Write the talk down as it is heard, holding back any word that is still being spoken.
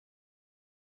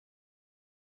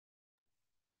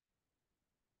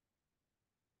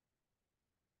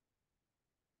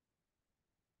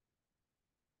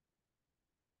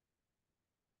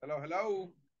Hello,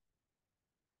 hello.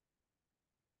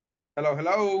 Hello,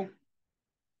 hello.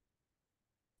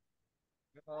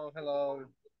 Hello, hello.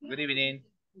 Good evening.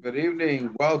 Good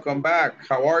evening. Welcome back.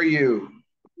 How are you?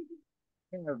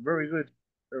 Yeah, very good.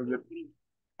 Very good.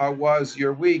 How was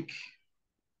your week?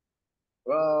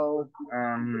 Well,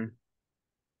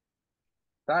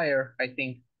 tired, I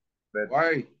think, but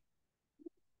Why?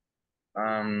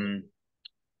 um,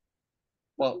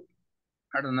 well,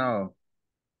 I don't know.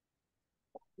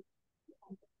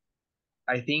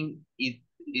 I think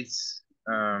it's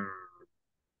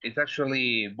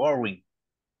actually boring.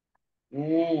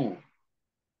 Ooh,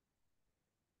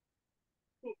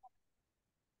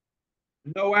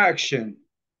 no action.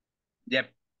 Yep,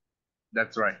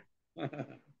 that's right.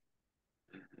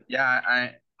 Yeah,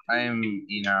 I am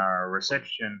in a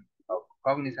reception of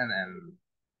cognizant and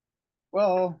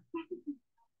well,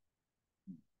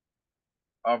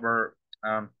 over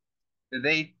the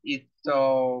day it's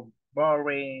so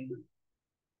boring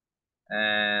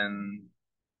and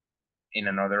in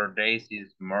another days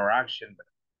is more action. But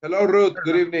Hello, I Ruth. don't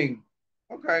Good know. evening.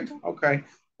 Okay, okay.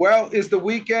 Well, it's the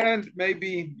weekend.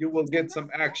 Maybe you will get some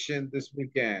action this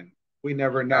weekend. We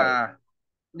never know. Uh,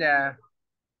 yeah.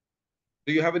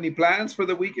 Do you have any plans for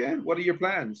the weekend? What are your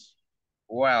plans?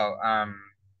 Well,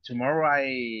 tomorrow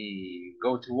I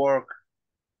go to work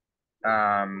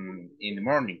in the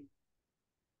morning.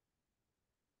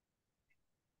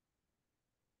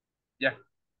 Yeah,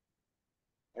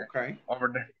 Okay.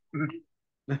 over there.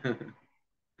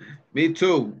 Me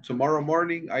too. Tomorrow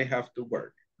morning, I have to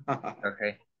work.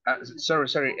 Okay. Sorry.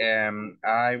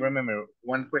 I remember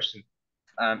one question.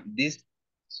 This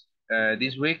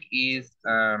week is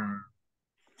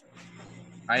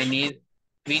I need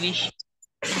finish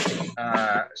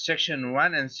section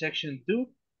one and section two.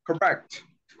 Correct.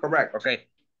 Correct. Okay.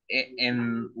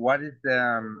 And what is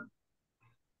the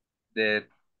the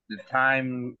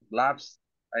time lapse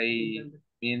I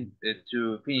mean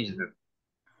to finish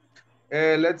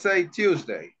it? Let's say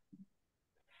Tuesday,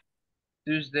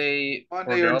 Tuesday for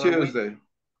Monday the or other week. Tuesday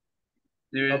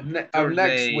of next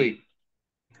Thursday. week.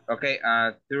 Okay.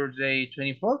 Thursday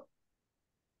 24th.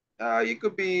 You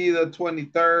could be the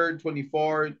 23rd,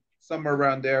 24th, somewhere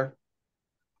around there.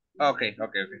 Okay.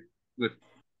 Good.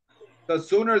 The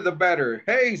sooner the better.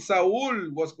 Hey,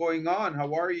 Saul, what's going on?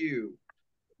 How are you?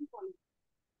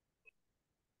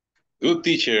 Good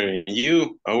teacher. And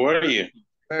you, how are you?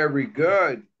 Very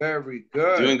good. Very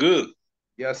Doing good. good.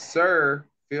 Yes, sir.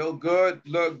 Feel good.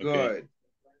 Look Okay. good.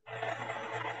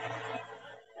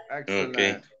 Okay.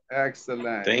 Excellent.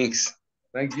 Excellent. Thanks.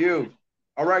 Thank you.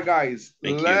 All right, guys,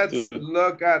 Thank you too. let's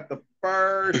look at the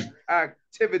first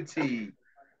activity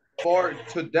for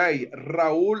today.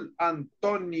 Raul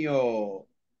Antonio.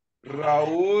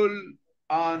 Raul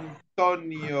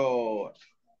Antonio.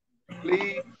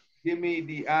 Please give me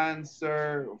the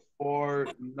answer for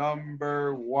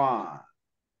number one.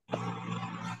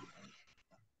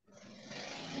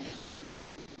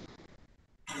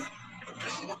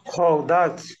 How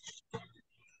that?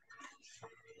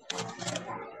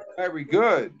 Very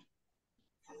good.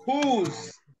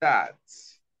 Who's that?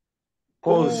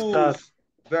 Who's that? Who's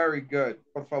very good.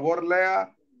 Por favor, lea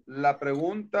la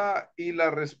pregunta y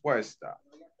la respuesta.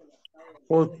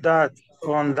 Put that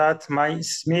on that my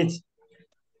Smith.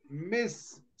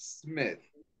 Miss Smith.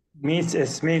 Miss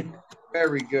Smith.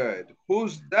 Very good.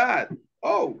 Who's that?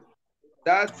 Oh,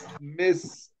 that's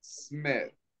Miss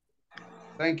Smith.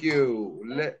 Thank you.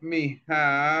 Let me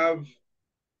have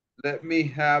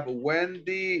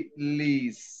Wendy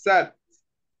Lisette.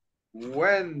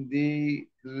 Wendy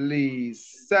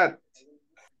Lisette.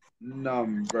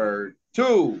 Number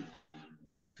two.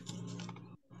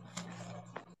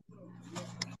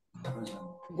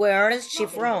 Where is she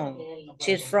from?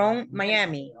 She's from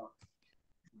Miami.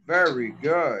 Very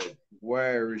good.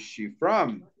 Where is she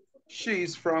from?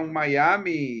 She's from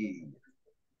Miami.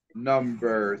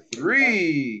 Number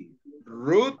three.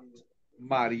 Ruth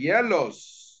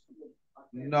Marielos.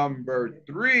 Number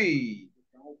three.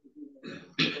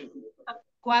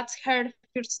 What's her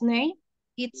first name?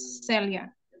 It's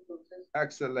Celia.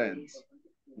 Excellent.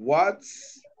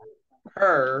 What's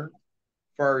her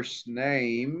first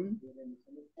name?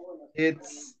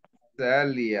 It's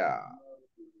Celia.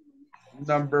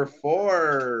 Number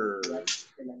four.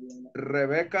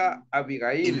 Rebecca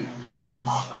Abigail.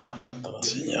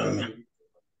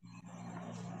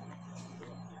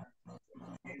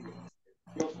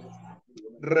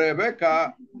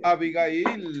 Rebecca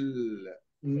Abigail.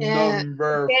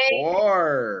 Number Okay,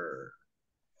 four.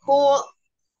 who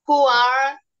who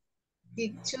are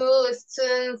the two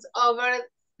students over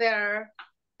there?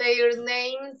 Their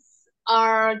names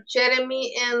are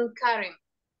Jeremy and Karen.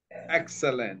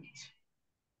 Excellent.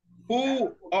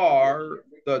 Who are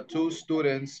the two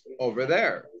students over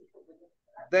there?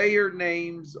 Their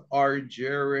names are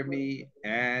Jeremy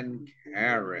and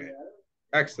Karen.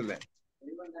 Excellent.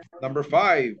 Number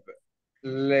 5,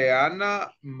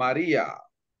 Leana Maria.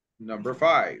 Number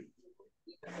 5.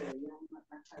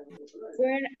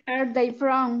 Where are they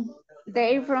from?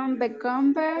 They're from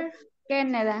Vancouver,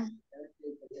 Canada.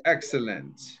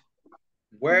 Excellent.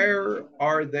 Where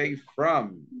are they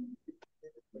from?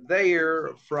 They're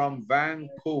from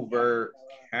Vancouver,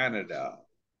 Canada.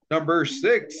 Number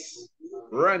 6,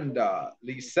 Brenda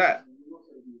Lisette.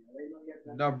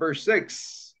 Number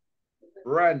 6,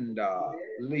 Brenda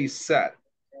Lisette.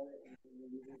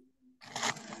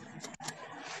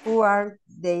 Who are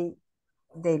they?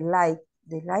 They like.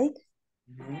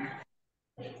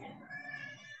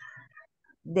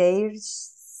 They're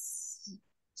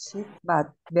shy,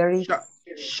 but very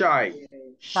Shy.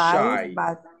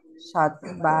 but shut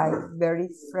by very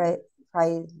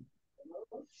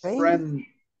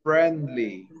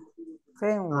Friendly.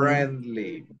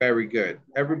 Very good.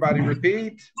 Everybody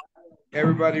repeat.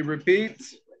 Everybody repeat.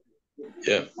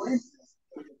 Yeah.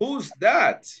 Who's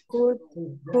that? Who's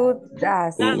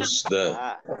that? Who's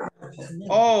that?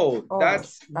 Oh,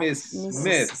 that's Miss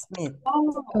Smith.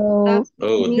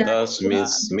 Oh, that's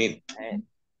Miss Smith.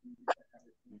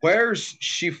 Where's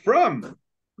she from?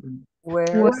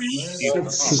 Where's she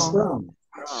from?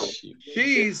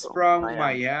 She's from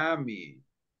Miami.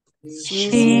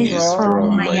 She's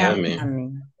from Miami.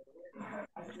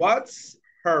 What's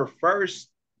her first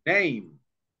name?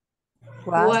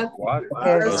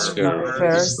 What's her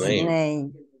first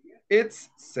name? It's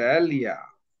Celia.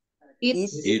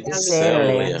 It's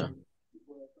Celia.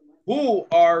 Who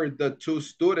are the two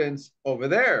students over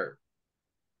there?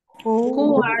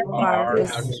 Who are the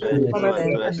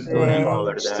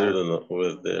students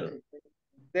over there?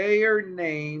 Their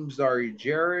names are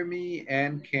Jeremy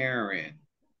and Karen.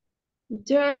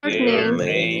 Their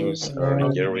names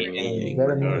are Jeremy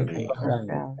and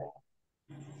Karen.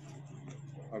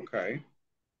 Okay.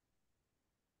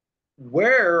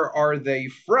 Where are they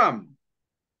from?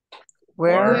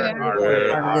 Where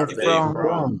are they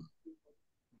from?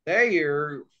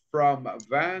 They're from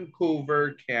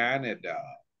Vancouver, Canada.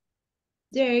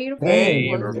 They're from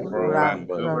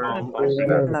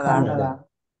Canada.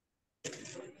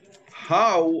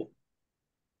 How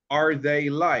are they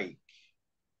like?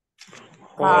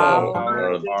 How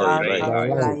are they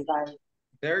like?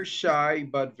 They're shy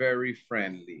but very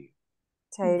friendly.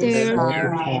 They're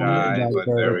shy but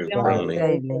very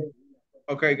friendly.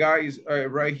 Okay, guys,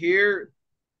 right here,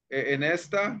 en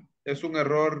esta, es un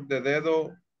error de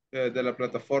dedo de la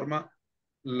plataforma.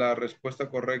 La respuesta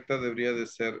correcta debería de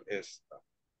ser esta.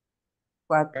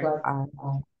 Okay.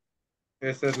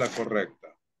 Esta es la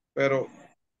correcta. Pero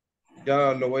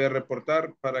ya lo voy a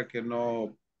reportar para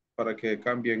que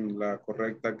cambien la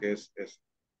correcta que es esta.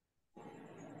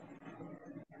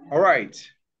 All right.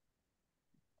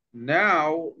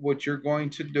 Now, what you're going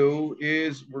to do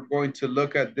is we're going to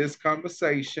look at this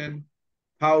conversation.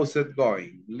 How's it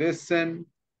going? Listen,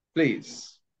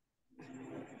 please.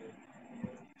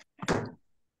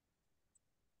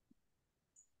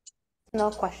 No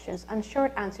questions and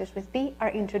short answers with B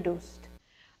are introduced.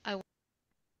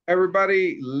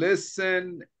 Everybody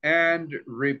listen and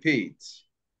repeat.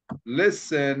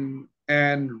 Listen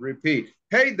and repeat.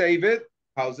 Hey, David,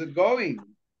 how's it going?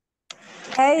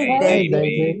 Hey,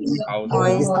 David.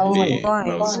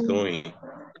 How's it going?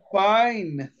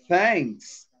 Fine,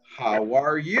 thanks. How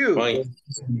are you?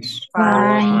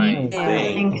 Fine.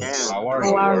 Thanks. How are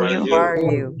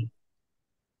you?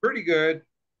 Pretty good.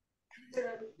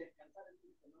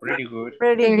 Pretty good.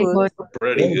 Pretty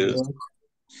good.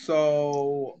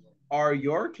 So, are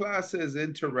your classes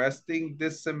interesting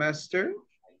this semester?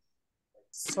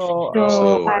 So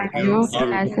are your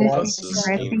classes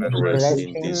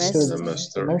interesting this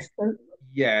semester?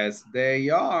 Yes, they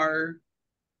are.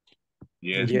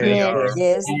 Yes, they are.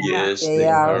 Yes, they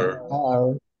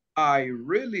are. I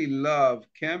really love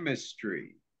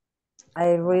chemistry.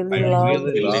 I really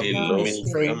love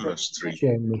chemistry.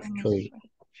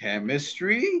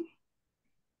 Chemistry?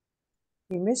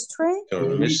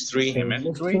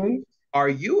 Are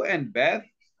you and Beth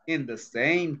in the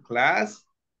same class?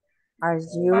 Are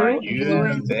you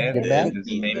and Beth in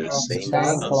the same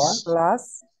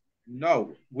class?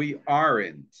 No, we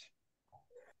aren't.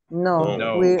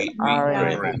 No, we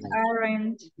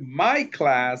aren't. My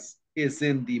class is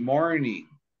in the morning.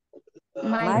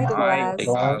 My class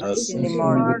is in the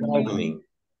morning.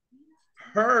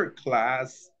 Her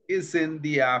class is in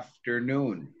the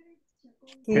afternoon.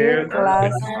 Her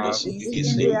class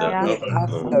is in the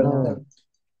afternoon.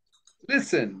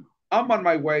 Listen, I'm on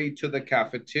my way to the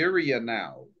cafeteria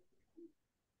now.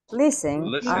 Listen,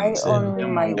 I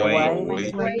on my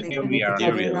way to the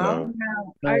cafeteria now.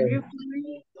 Are you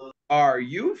free? Are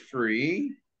you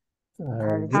free?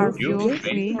 Are you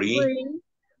free?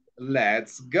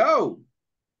 Let's go.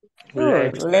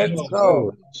 Good, let's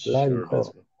go. Sure, let's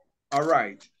go. All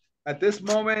right. At this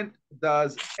moment,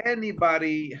 does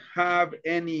anybody have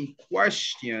any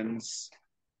questions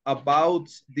about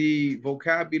the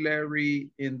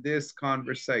vocabulary in this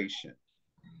conversation?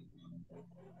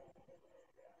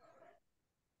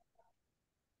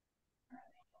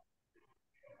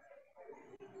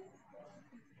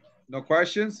 No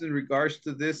questions in regards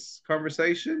to this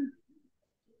conversation?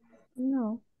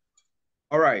 No.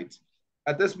 All right.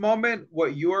 At this moment,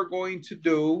 what you are going to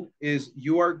do is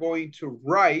you are going to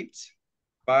write,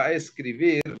 va a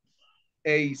escribir,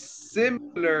 a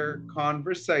similar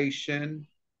conversation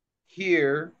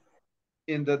here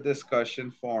in the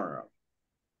discussion forum.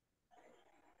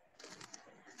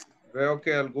 Veo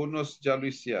que algunos ya lo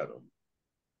hicieron.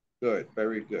 Good,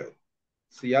 very good.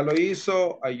 Si ya lo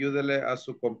hizo, ayúdele a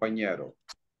su compañero.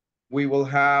 We will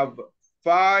have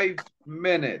 5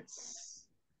 minutes.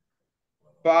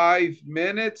 5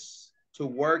 minutes to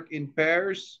work in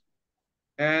pairs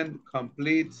and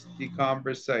complete the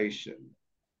conversation.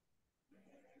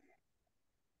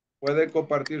 ¿Puede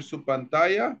compartir su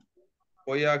pantalla?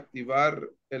 Voy a activar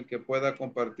el que pueda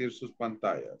compartir sus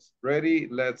pantallas. Ready?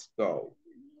 Let's go.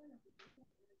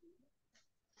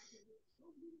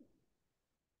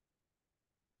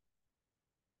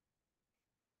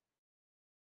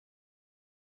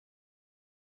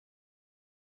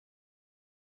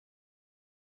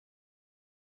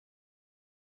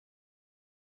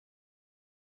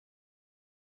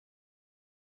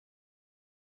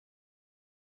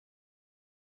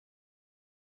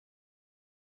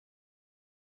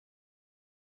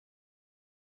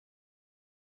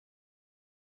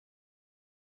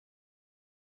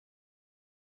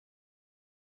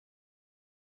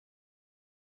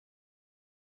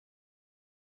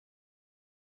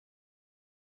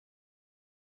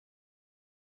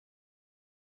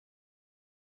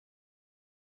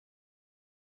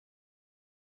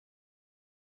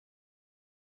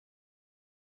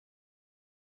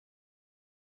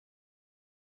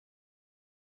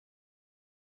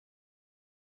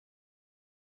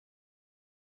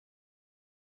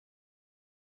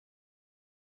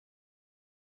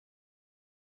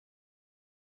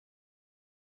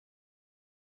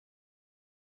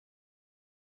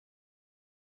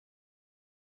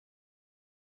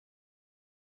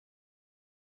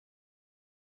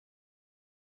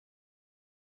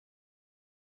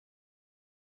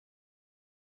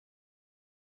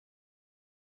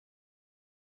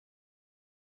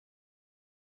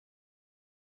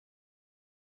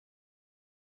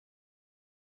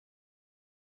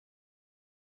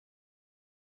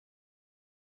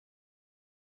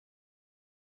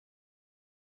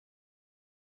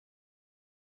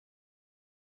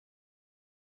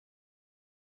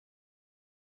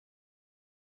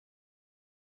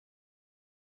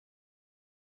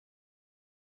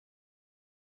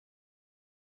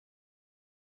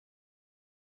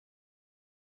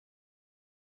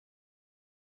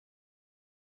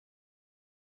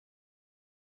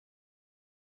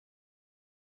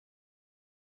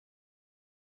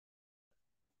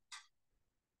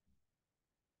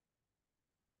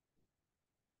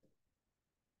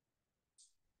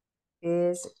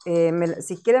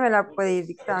 Si quiere me la puede ir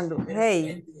dictando.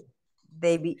 Hey,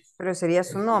 David, pero sería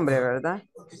su nombre, ¿verdad?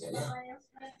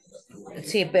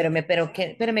 Sí,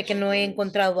 espérame que no he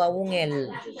encontrado aún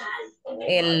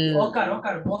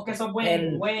Oscar, vos que sos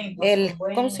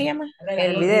 ¿cómo se llama?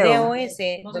 El video. video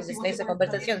ese, donde está esa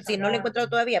conversación. Sí, no lo he encontrado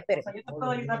todavía, pero. Yo te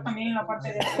puedo ayudar también en la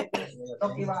parte de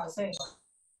lo que ibas a hacer.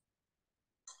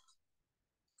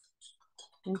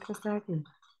 ¿Quién está aquí?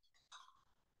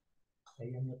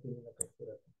 Ella no tiene la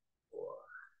captura.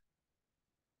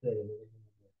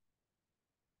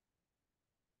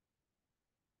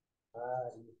 Ah,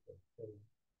 listo.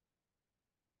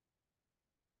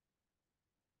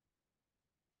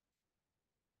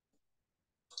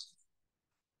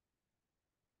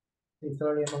 Sí,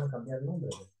 solo le vamos a cambiar el nombre.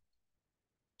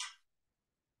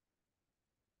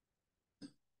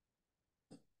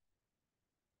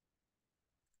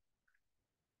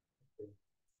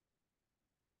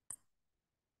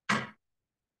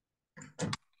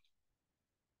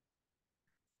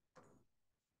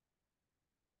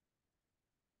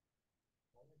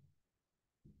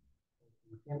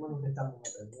 Lo que estamos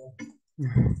aprendiendo.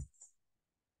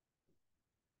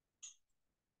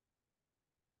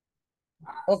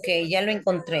 Ok, ya lo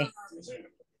encontré.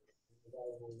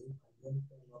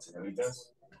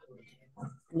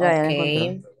 Ya la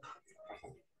encontré. Ok.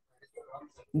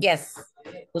 Yes.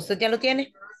 ¿Usted ya lo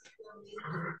tiene?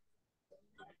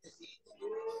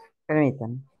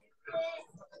 Permítanme.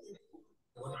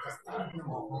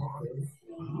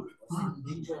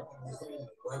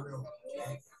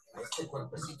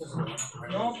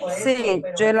 Sí,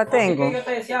 yo la tengo.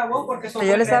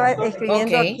 Yo le estaba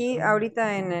escribiendo Ok. aquí ahorita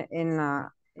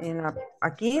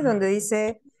aquí donde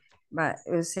dice,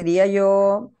 sería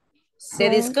yo The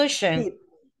soon discussion. hit.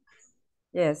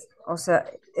 Yes, o sea,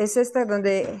 es esta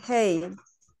donde, hey,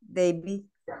 David,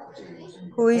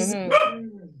 who is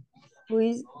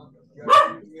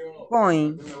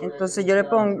going. Entonces yo le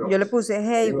puse,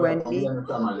 hey, Wendy.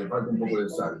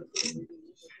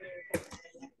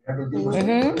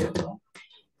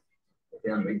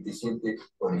 Quedan 27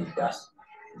 horitas.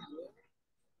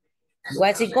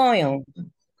 What's it going?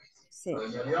 Sí,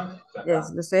 yes,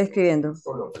 lo estoy escribiendo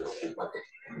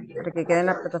para que quede en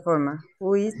la plataforma.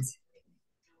 Who is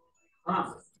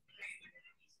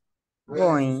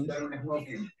going?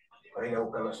 Para ir a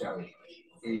buscar la llave.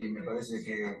 Y me parece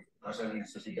que vas a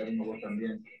necesitar uno vos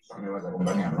también, me vas a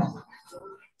acompañar, ¿no?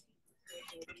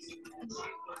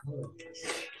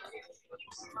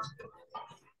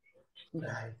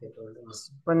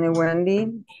 Pone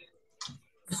Wendy.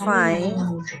 Fine.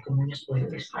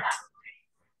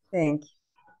 Thank you.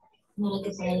 No,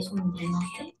 que para eso me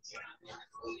entrenaste.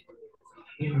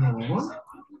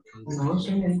 No,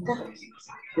 señorita.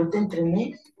 Yo te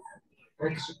entrené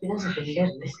para que supieras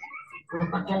defenderte.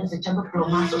 No para que andes echando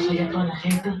plomazos allá a toda la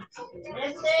gente.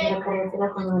 En la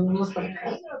carretera cuando venimos para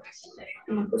acá.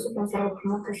 Me puse a pensar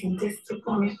cómo te sientes tú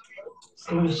con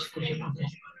cómo me siento yo con él.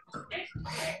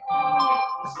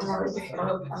 Una vez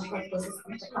estado tantas veces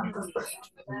con tantas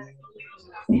personas.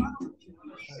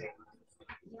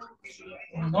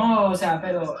 No, o sea,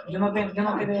 pero yo no quedé,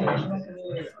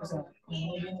 o sea,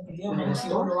 muy bien entendido, no sé si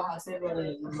vos lo vas a hacer lo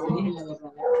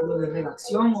de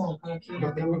redacción o para qué.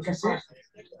 Lo tengo que hacer.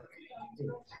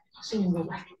 Sin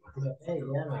duda.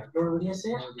 Lo debería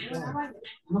hacer.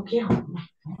 No quiero.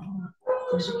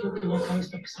 Por eso quiero que ya haga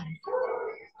esto que sale.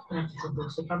 Para que cuando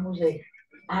sepamos de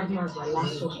armas,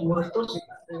 balazos, muertos,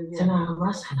 sea nada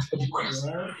más en las películas.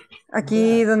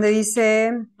 Aquí donde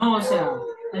dice... No, o sea,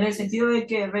 en el sentido de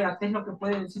que redactes lo que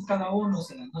puede decir cada uno, o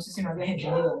sea, no sé si me habías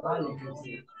entendido, vale.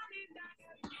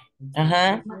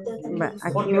 Ajá.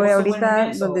 Aquí voy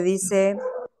ahorita donde dice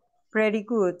pretty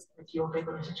good.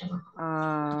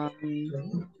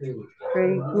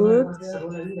 Pretty good.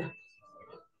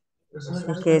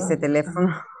 Es que ese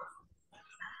teléfono.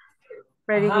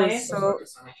 Pretty good.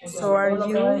 So are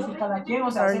you? Are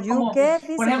you qué?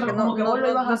 Dice porque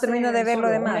no termino de ver lo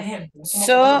demás.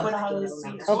 So,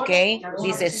 ok,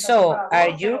 dice, so,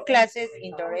 are your classes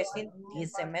interesting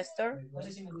this semester?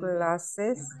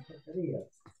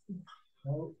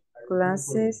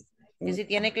 Clases. Que si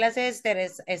tiene clases,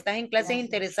 estás en clases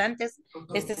interesantes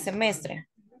este semestre.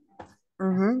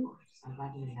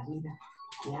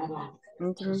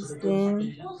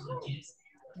 Interesting.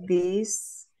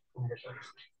 This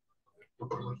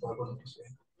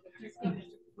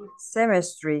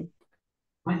semester.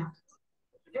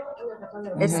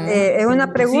 ¿Es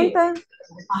una pregunta?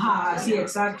 Ajá, sí,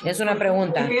 exacto. Es una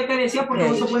pregunta. Es que yo te decía porque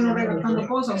no se pueden redactando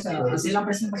cosas, o sea, hacer la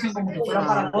presentación como que fuera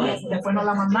para todos, después nos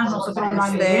la mandás, nosotros la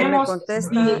leemos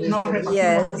y nos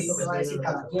repartimos lo que va a decir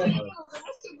cada quien.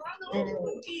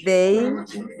 They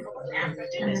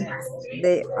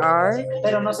are.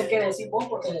 Pero no sé qué decir vos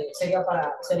porque sería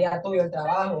tuyo el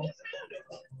trabajo.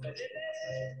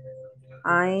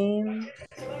 I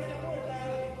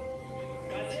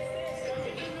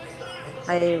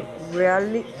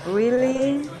really.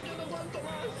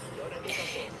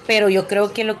 Pero yo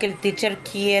creo que lo que el teacher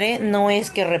quiere no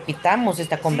es que repitamos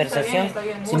esta conversación, está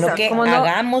bien. sino O sea, que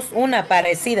hagamos una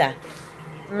parecida.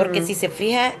 Porque si se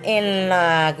fija en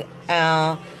la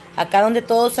acá donde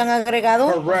todos han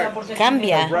agregado,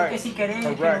 cambia. Porque si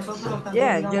queremos que nosotros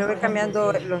también Yo voy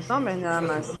cambiando los nombres nada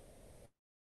más.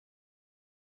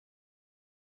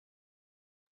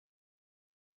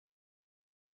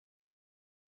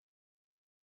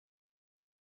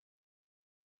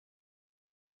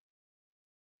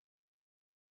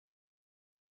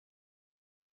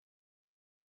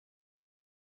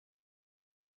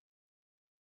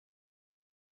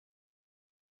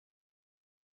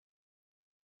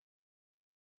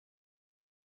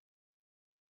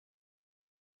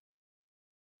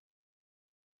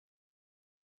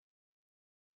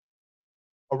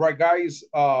 All right, guys,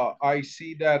 I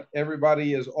see that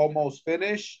everybody is almost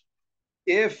finished.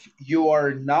 If you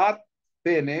are not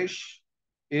finished,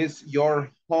 it's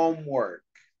your homework.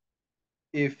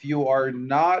 If you are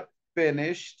not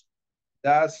finished,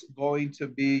 that's going to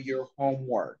be your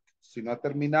homework. Si no ha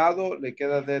terminado, le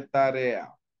queda de tarea.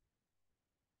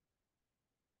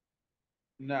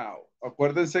 Now,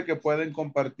 acuérdense que pueden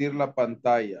compartir la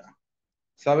pantalla.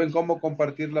 ¿Saben cómo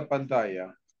compartir la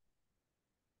pantalla?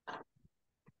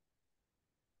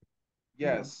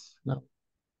 Yes. No.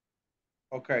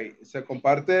 Ok, se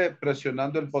comparte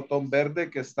presionando el botón verde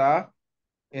que está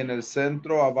en el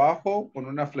centro abajo con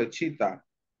una flechita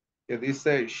que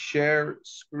dice Share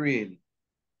Screen.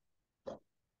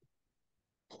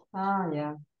 Ah,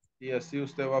 ya. Y así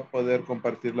usted va a poder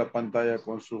compartir la pantalla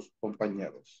con sus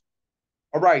compañeros.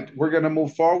 All right, we're going to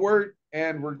move forward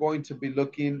and we're going to be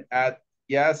looking at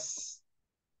yes,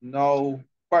 no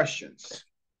questions.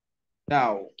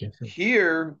 Now,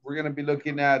 here we're going to be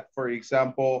looking at, for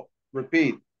example,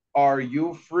 repeat, are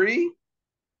you free?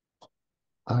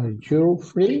 Are you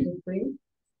free?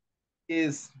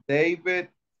 Is David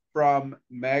from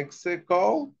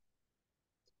Mexico?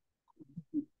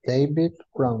 David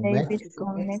from David Mexico.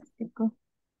 from Mexico.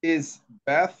 Is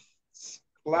Beth's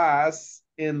class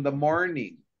in the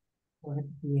morning?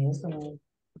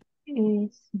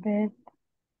 Is Beth.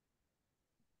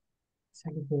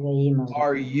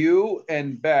 Are you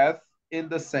and Beth in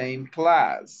the same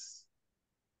class?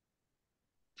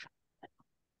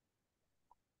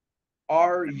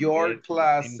 Are your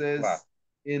classes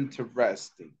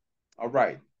interesting? All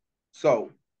right.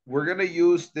 So we're going to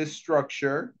use this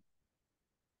structure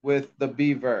with the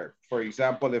be verb. For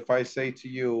example, if I say to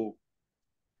you,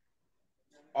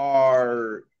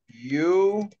 are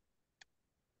you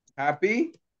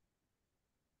happy?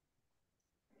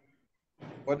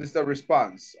 What is the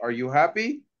response? Are you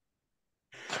happy?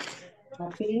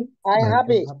 Happy? I'm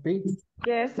happy.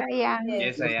 Yes, I am.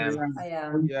 Yes, I am. I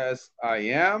am. Yes, I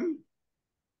am.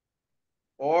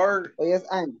 Or Yes,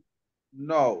 I'm.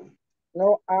 no.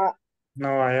 No,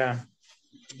 No, I am.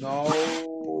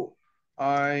 No,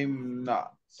 I'm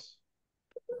not.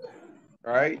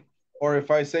 Right? Or if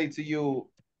I say to you,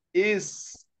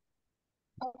 is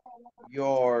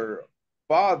your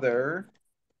father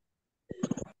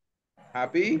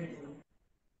happy?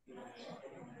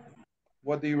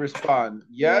 What do you respond?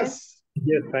 Yes?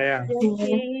 Yes, I am.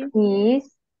 Yes, he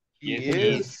is. He Yes,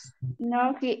 is.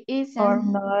 No, he isn't. Or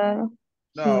no.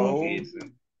 No, He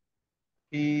isn't.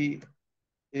 he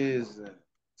isn't.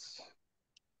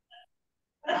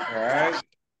 All right.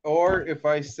 Or if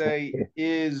I say,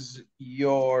 is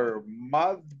your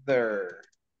mother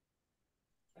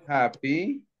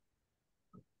happy?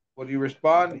 What do you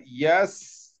respond?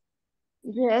 Yes.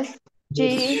 Yes,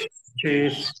 she is.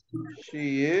 Cheese.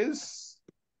 She is.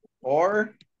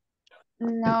 Or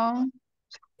No,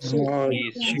 No,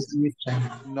 He isn't. she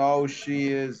no,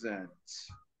 she isn't.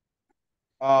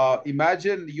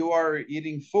 Imagine you are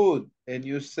eating food and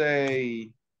you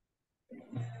say,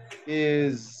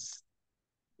 is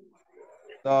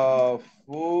the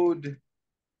food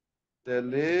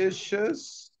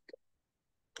delicious?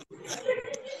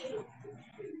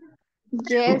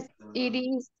 yes, it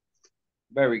is.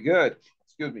 Very good.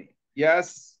 Excuse me.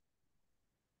 Yes,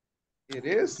 it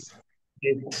is.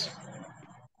 It's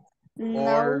No,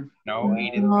 Or No,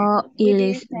 it isn't. No, it it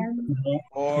is. isn't.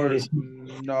 or is.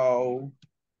 no,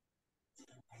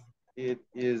 it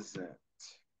isn't.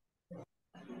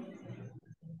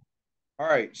 All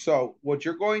right, so what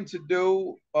you're going to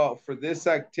do for this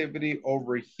activity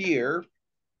over here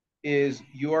is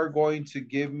you are going to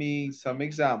give me some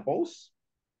examples.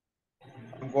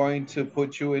 I'm going to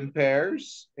put you in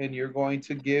pairs and you're going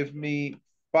to give me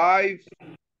 5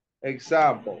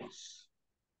 examples.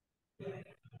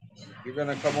 You're going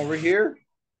to come over here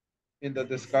in the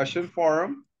discussion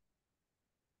forum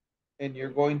and you're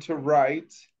going to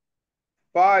write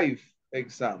 5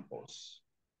 examples.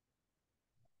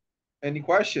 Any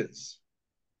questions?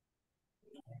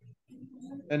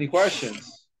 Any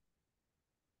questions?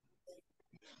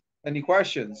 Any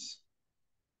questions?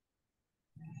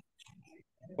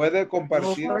 Puede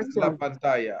compartir la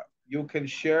pantalla. You can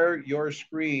share your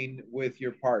screen with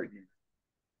your partner.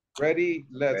 Ready?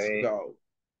 Let's go.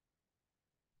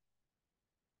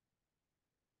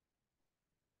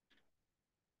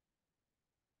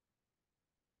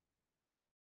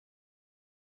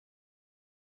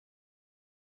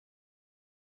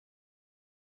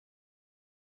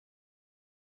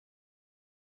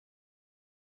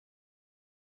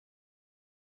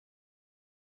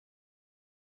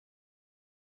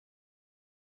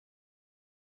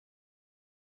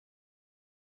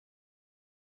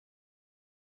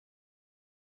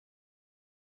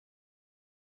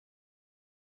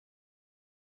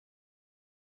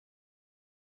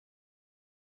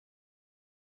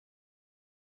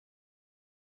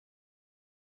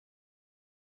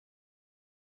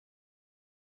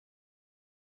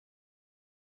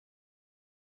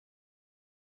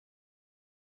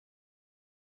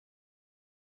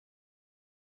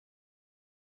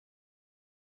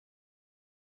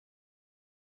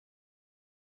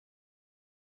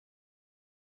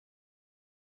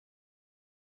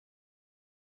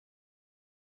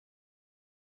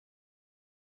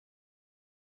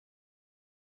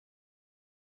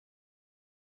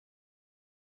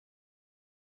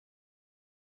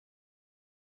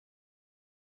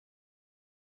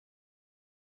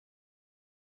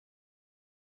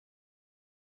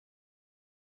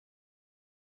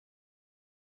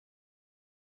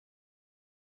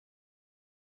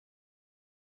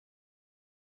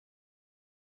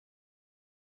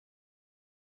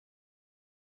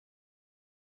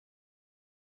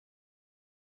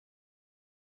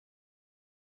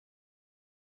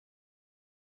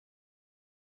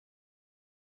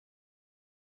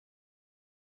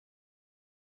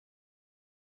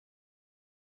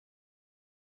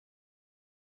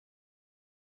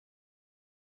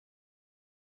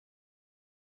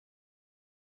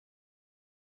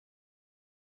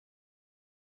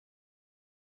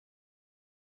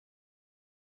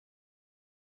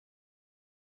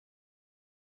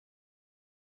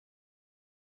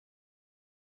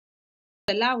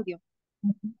 del audio.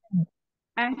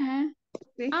 Ajá.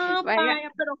 Sí. Ah, Vaya,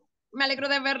 vaya, pero me alegro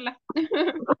de verla.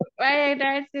 vaya,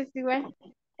 gracias, igual.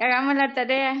 Hagamos la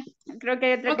tarea. Creo que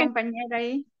hay otra Ok. compañera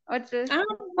ahí. Otros. Ah,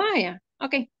 vaya.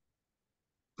 Ok.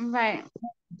 Vaya.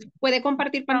 Puede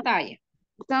compartir pantalla.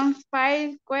 Son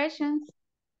 5 questions.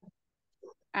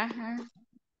 Ajá.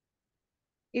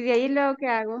 Y de ahí lo que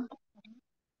hago.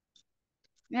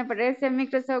 Me aparece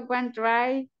Microsoft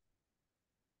OneDrive.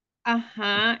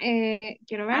 Ajá.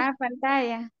 Quiero ver. Ah,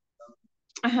 pantalla.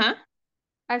 Ajá.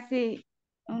 Así.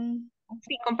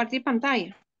 Sí, compartir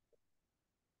pantalla.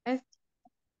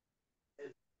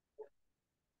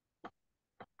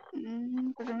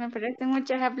 Pero me aparecen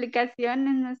muchas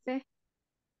aplicaciones, no sé.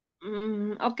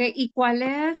 Ok, ¿y cuál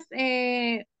es?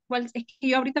 Es que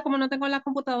yo ahorita como no tengo la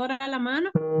computadora a la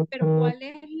mano, pero ¿cuál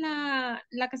es la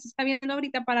que se está viendo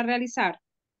ahorita para realizar?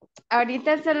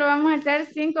 Ahorita solo vamos a hacer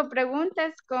 5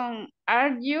 preguntas con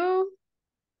are you,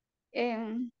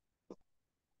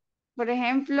 por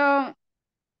ejemplo,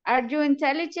 are you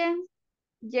intelligent?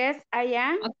 Yes, I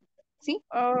am. ¿Sí?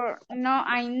 Or no,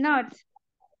 I'm not.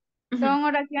 Son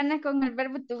oraciones con el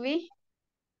verbo to be.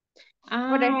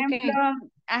 Por ejemplo,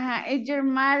 is your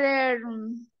mother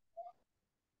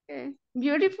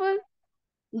beautiful?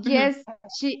 Yes,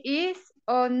 she is.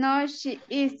 Or no, she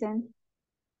isn't.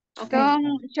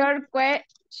 Son short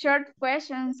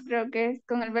questions, creo que es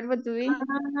con el verbo to be.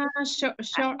 Short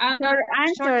answer.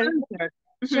 answer.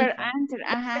 Short answer,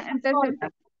 ajá. Entonces,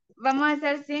 vamos a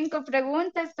hacer 5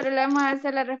 preguntas, pero le vamos a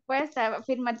hacer la respuesta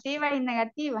afirmativa y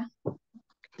negativa.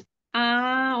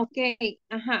 Ah, ok,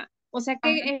 ajá. O sea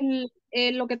que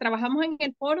lo que trabajamos en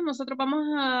el foro, nosotros vamos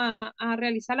a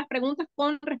realizar las preguntas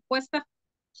con respuestas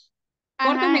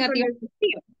cortas, negativas y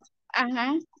positivas.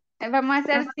 Ajá. Vamos a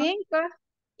hacer 5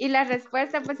 y la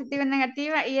respuesta positiva y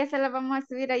negativa, y esa la vamos a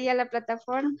subir ahí a la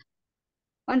plataforma,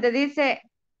 donde dice...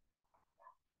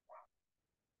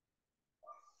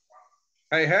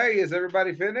 Hey, is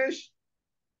everybody finished?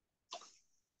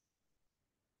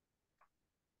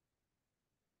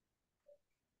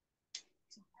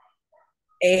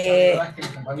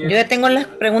 Yo ya tengo las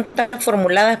preguntas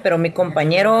formuladas, pero mi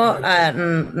compañero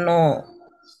no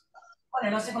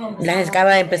las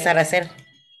acaba de empezar a hacer.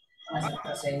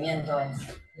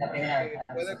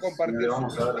 Puede compartir su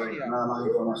pantalla. No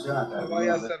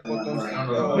vaya a hacer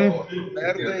botoncito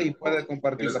verde y puede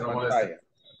compartir la pantalla.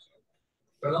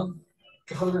 Perdón,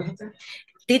 ¿qué fue lo que dijiste?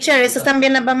 Teacher, esas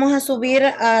también las vamos a subir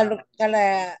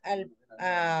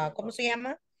 ¿cómo se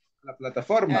llama? La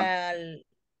plataforma.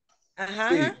 Ajá.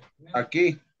 Sí,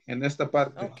 aquí, en esta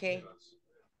parte. Ok.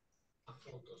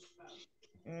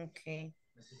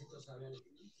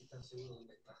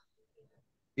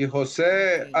 Y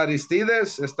José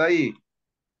Aristides está ahí.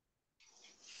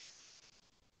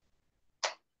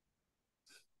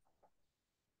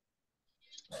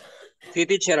 Sí,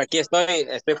 teacher, aquí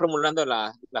estoy formulando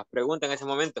la pregunta en ese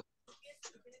momento.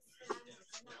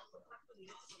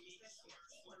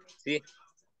 Sí.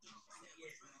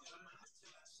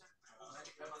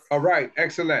 All right,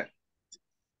 excellent.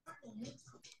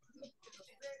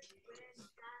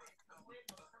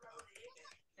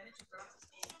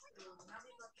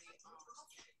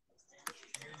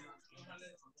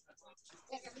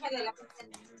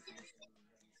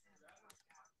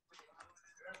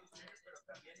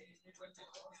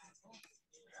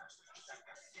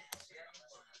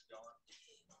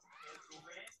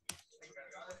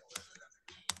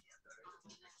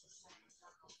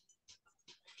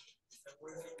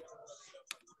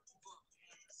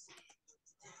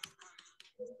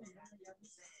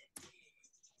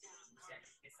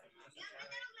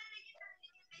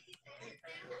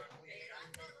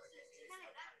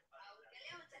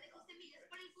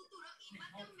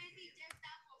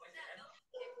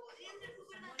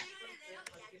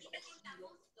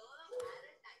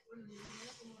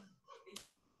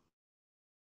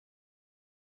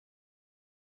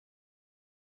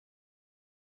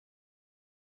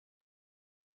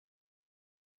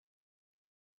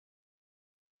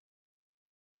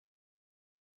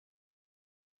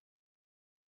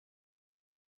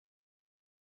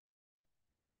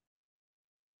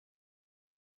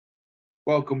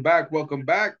 Welcome back, welcome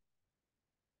back.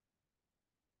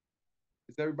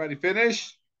 Is everybody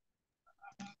finished?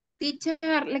 Teacher,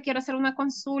 le quiero hacer una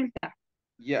consulta.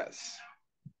 Yes.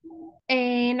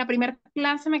 En la primera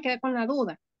clase me quedé con la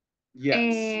duda.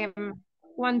 Yes.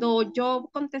 Cuando yo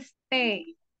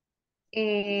contesté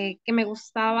que me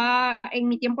gustaba, en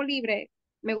mi tiempo libre,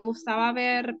 me gustaba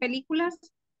ver películas,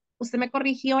 usted me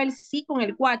corrigió el sí con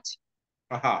el watch.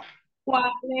 Ajá.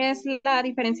 ¿Cuál es la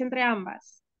diferencia entre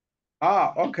ambas?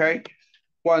 Ok.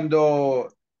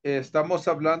 Cuando estamos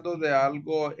hablando de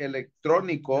algo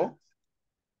electrónico,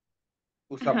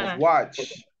 usamos Ajá. watch.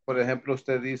 Por ejemplo,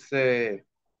 usted dice,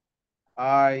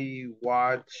 I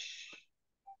watch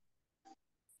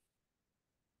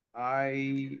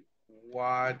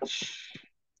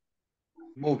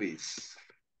movies.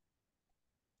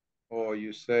 Or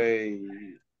you say,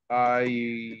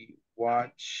 I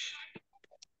watch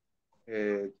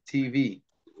TV,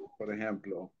 por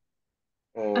ejemplo.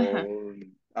 O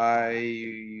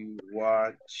I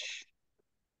watch,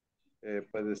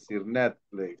 puede decir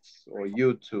Netflix o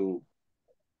YouTube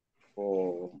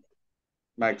o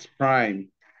Max Prime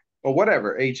o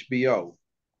whatever, HBO.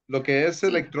 Lo que es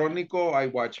electrónico, I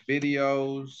watch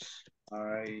videos,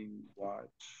 I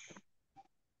watch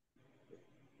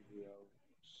videos.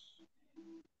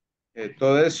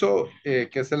 Todo eso que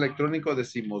es electrónico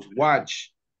decimos watch.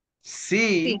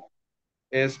 Sí,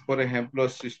 es, por ejemplo,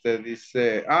 si usted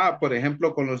dice, por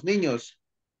ejemplo, con los niños,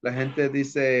 la gente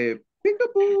dice,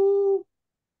 peekaboo,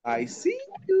 I see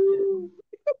you,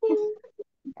 peekaboo,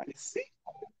 I see,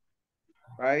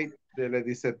 right? Le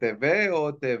dice, te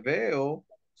veo, te veo.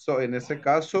 So, en ese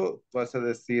caso, vas a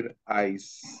decir, I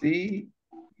see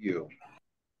you.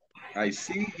 I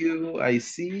see you, I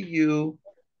see you.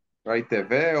 Right? Te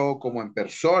veo como en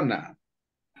persona.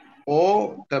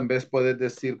 O también puedes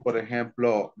decir, por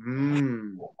ejemplo,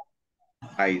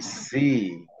 I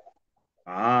see.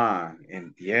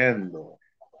 Entiendo.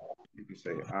 You can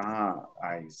say,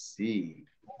 I see.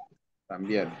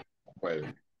 También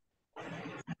puede.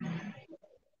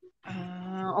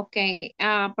 Ok.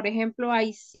 Por ejemplo,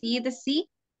 I see the sea.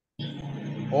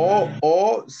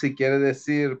 O si quiere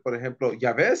decir, por ejemplo,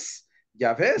 ya ves,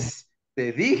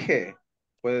 te dije.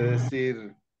 Puede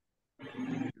decir,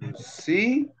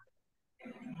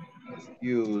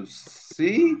 you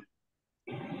see,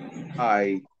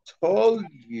 I told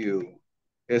you.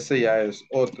 Ese ya es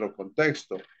otro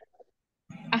contexto.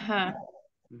 Ajá.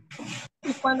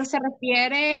 Y cuando se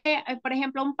refiere, por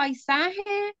ejemplo, a un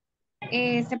paisaje,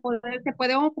 se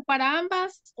pueden ocupar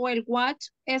ambas o el watch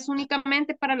es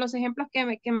únicamente para los ejemplos que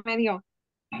me dio.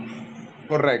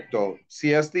 Correcto.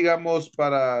 Si es, digamos,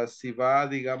 si va,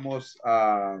 digamos,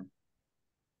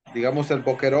 digamos, el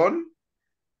boquerón,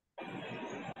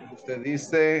 usted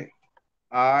dice,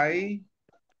 I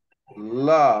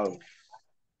love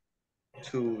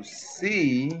to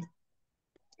see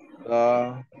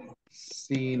the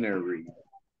scenery.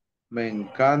 Me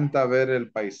encanta ver el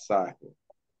paisaje.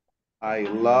 I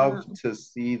love to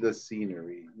see the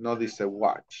scenery. No dice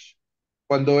watch.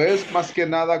 Cuando es más que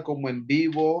nada como en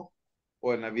vivo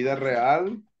o en la vida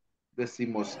real,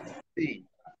 decimos sí.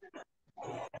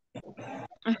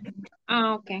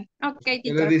 Ok. Ok, ¿Qué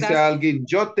le dice a alguien?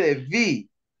 Yo te vi.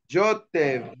 Yo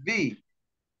te vi.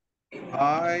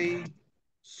 I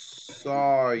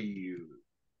saw you.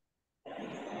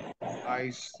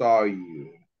 I saw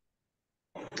you.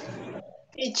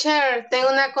 Teacher, tengo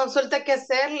una consulta que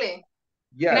hacerle.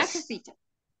 Yes. Gracias, teacher.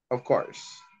 Of course.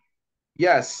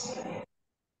 Yes.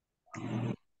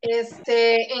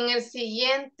 En el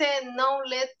siguiente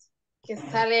knowledge que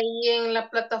sale ahí en la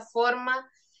plataforma,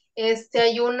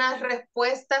 hay unas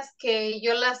respuestas que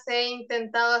yo las he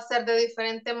intentado hacer de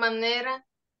diferente manera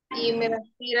y me las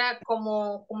tira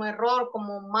como error,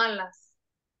 como malas.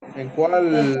 ¿En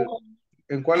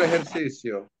cuál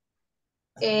ejercicio?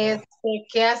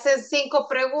 Que hacen 5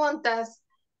 preguntas,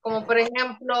 como por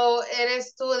ejemplo,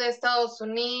 ¿eres tú de Estados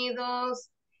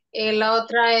Unidos? La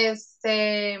otra es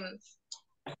que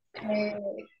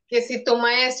si tu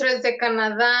maestro es de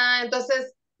Canadá.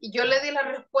 Entonces yo le di las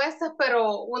respuestas,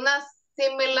 pero unas sí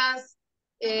me las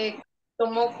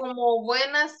tomó como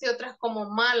buenas y otras como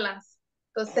malas.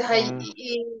 Entonces ahí,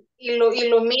 y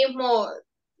lo mismo,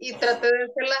 y traté de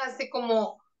hacerlas así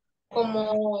como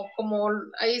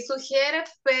ahí sugiere,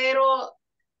 pero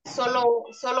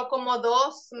solo como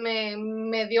 2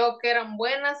 me dio que eran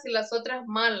buenas y las otras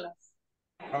malas.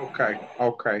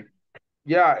 Ok.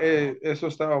 Ya, eso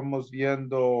estábamos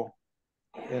viendo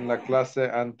en la clase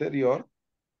anterior.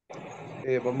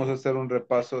 Vamos a hacer un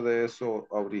repaso de eso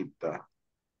ahorita.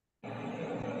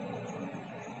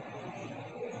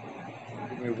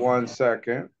 Give me 1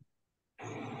 second.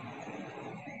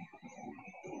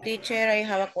 Teacher, I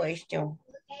have a question.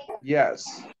 Yes.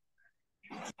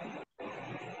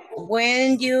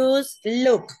 When you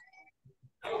look.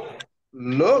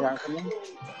 Look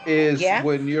is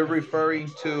when you're referring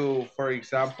to, for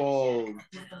example,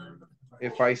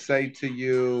 if I say to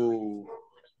you,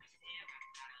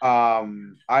 I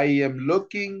am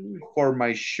looking for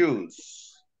my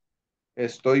shoes.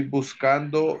 Estoy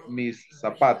buscando mis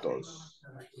zapatos.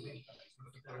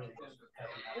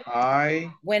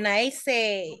 When I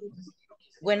say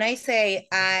when I say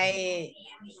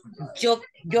yo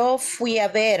fui a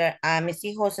ver a mis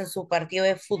hijos en su partido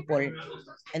de fútbol,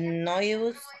 no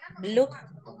use look.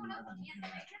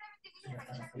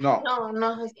 No. No,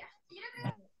 no.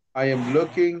 I am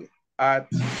looking at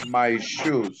my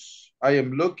shoes. I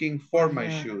am looking for my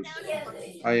shoes.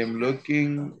 I am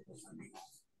looking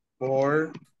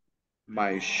for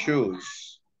my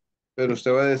shoes. Pero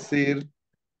usted va a decir,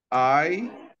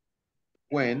 I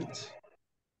went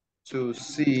to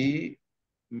see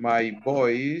my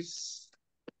boys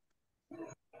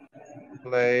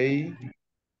play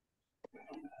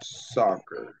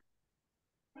soccer.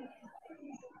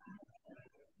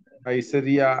 Ahí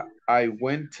sería, I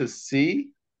went to see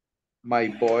my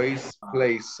boys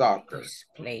play soccer.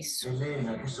 Play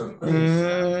soccer.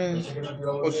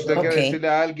 O si usted quiere decirle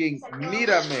a alguien,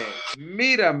 mírame,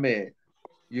 mírame.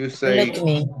 You say,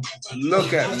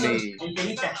 look at me.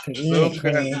 Look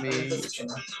at me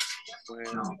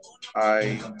when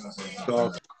I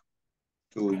talk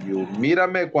to you.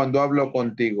 Mírame cuando hablo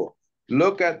contigo.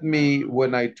 Look at me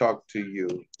when I talk to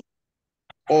you.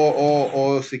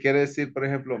 O si quiere decir, por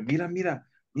ejemplo, mira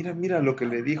lo que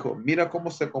le dijo. Mira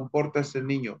cómo se comporta ese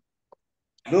niño.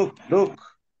 Look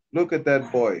at that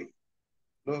boy.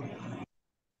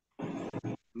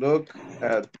 Look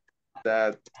at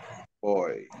that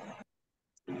boy.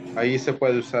 Ahí se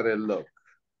puede usar el look.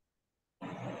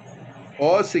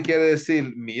 O si quiere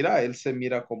decir, mira, él se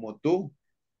mira como tú.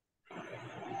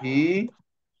 He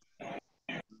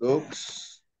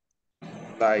looks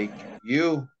like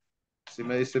you. Si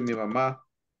me dice mi mamá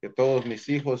que todos mis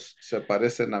hijos se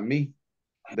parecen a mí.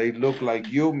 They look like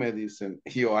you, me dicen.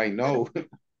 Yo, I know.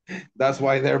 That's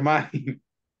why they're mine.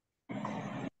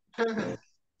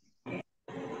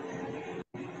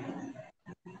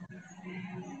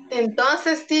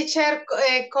 Entonces, teacher,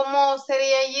 ¿cómo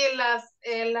sería allí las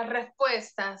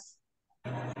respuestas?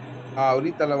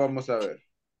 Ahorita la vamos a ver.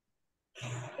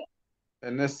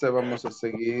 En este vamos a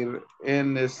seguir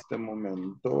en este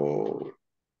momento.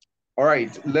 All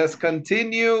right, let's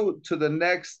continue to the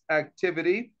next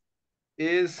activity.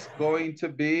 Is going to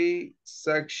be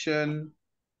section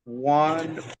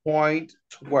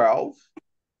 1.12.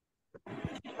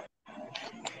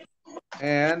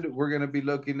 And we're going to be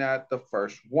looking at the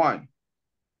first one.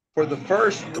 For the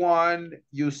first one,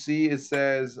 you see it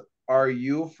says, are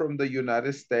you from the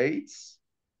United States?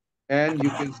 And you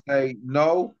can say,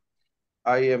 no,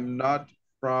 I am not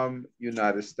from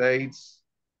United States.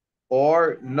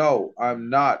 Or no, I'm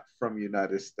not from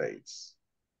United States.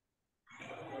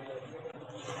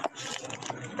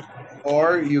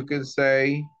 Or you can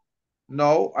say,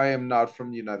 no, I am not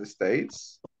from the United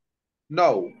States.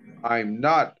 No, I'm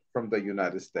not from the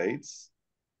United States.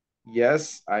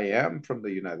 Yes, I am from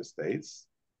the United States.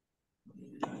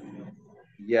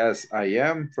 Yes, I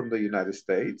am from the United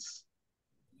States.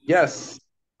 Yes,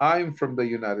 I'm from the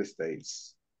United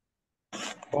States.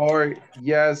 Or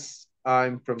yes,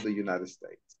 I'm from the United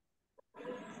States.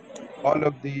 All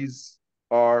of these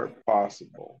are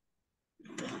possible.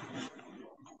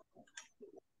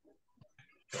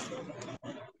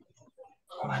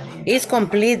 It's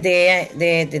complete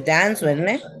the dance, wasn't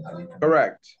it?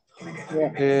 Correct.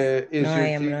 Is No,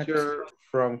 your teacher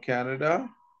from Canada?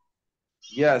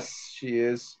 Yes, she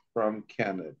is from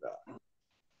Canada.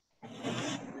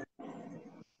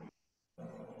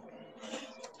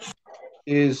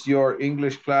 Is your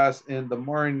English class in the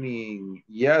morning?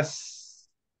 Yes,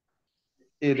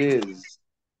 it is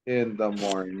in the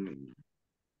morning.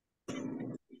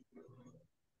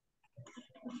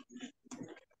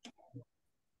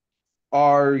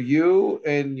 Are you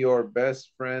and your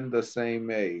best friend the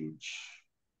same age?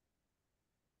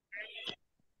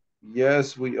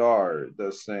 Yes, we are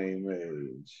the same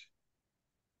age.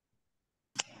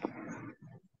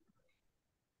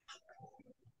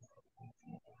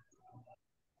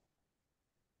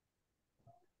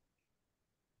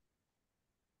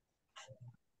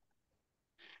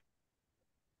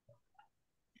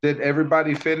 Did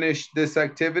everybody finish this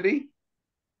activity?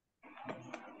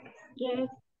 Yes,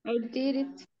 I did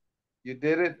it. You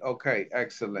did it? Okay,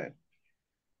 excellent.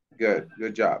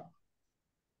 Good job.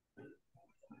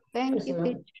 Thank you,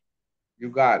 teacher. You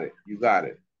got it, you got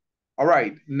it. All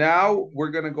right, now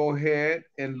we're gonna go ahead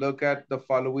and look at the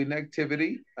following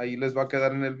activity. Ahí les va a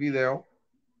quedar en el video.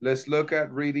 Let's look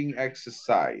at reading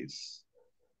exercise.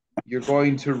 You're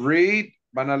going to read,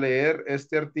 van a leer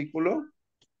este artículo,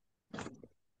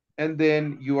 and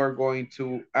then you are going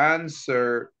to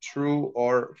answer true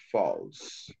or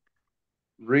false.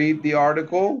 Read the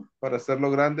article. Para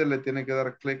hacerlo grande, le tiene que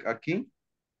dar clic aquí.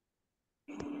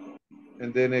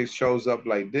 And then it shows up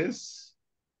like this.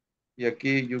 Y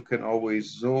aquí you can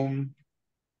always zoom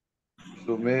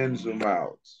Zoom in, zoom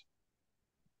out.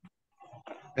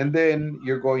 And then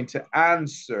you're going to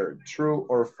answer true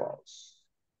or false.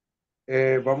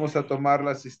 Vamos a tomar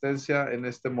la asistencia en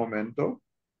este momento.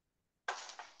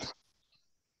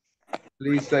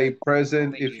 Please say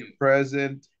present if you're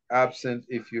present, absent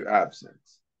if you're absent.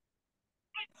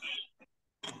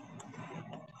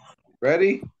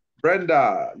 Ready?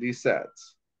 Brenda, Lisette.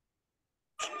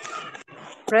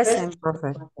 Present,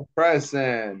 profe.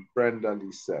 Present, Brenda,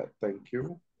 Lisette. Thank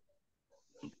you.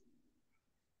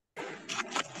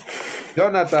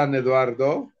 Jonathan,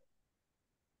 Eduardo.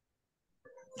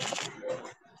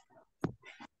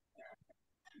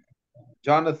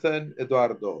 Jonathan,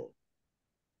 Eduardo.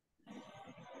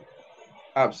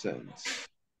 Absent.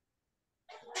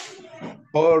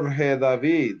 Jorge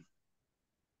David.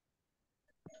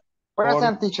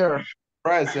 Present, teacher.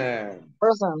 Present.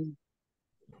 Present.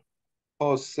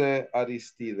 Jose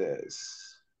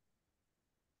Aristides.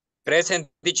 Present,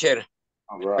 teacher.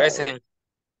 All right. Present.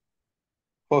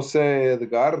 Jose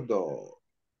Edgardo.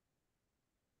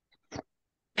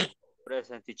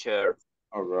 Present, teacher.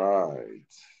 All right.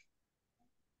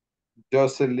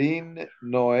 Jocelyn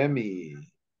Noemi.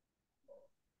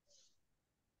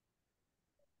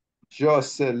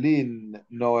 Jocelyn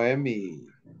Noemi.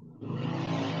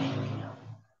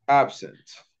 Absent.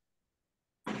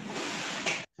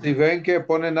 Si ven que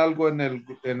ponen algo en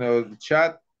el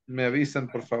chat, me avisan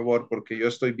por favor, porque yo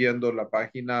estoy viendo la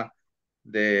página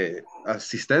de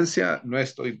asistencia, no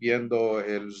estoy viendo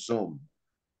el Zoom.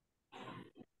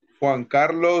 Juan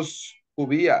Carlos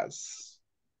Cubías.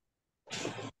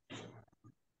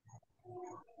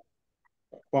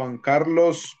 Juan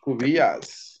Carlos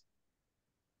Cubías.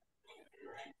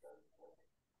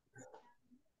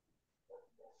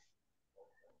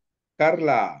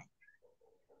 Carla.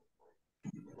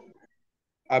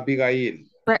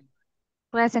 Abigail.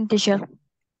 Present, teacher.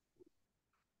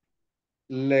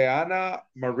 Leana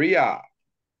Maria.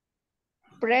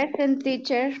 Present,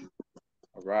 teacher.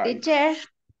 All right. Teacher.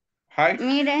 Hi.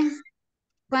 Miren,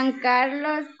 Juan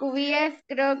Carlos Cubías,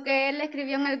 creo que él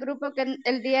escribió en el grupo que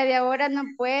el día de ahora no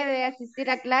puede asistir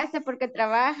a clase porque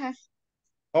trabaja.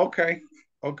 Okay.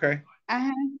 Okay.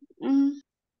 Ajá.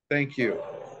 Thank you.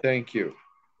 Thank you.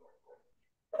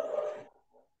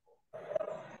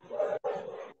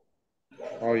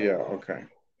 Oh, yeah. Okay.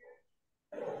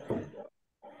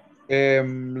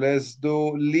 Let's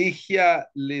do Ligia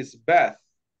Lisbeth.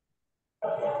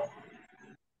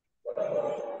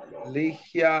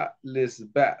 Ligia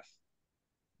Lisbeth.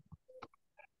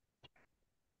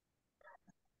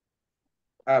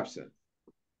 Absent.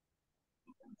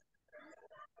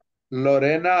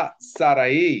 Lorena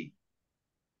Saraí.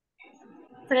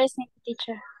 Present,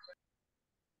 teacher.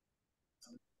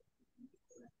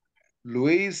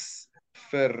 Luis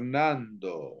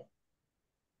Fernando.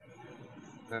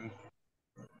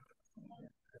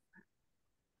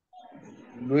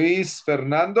 Luis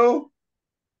Fernando.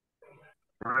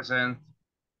 Present.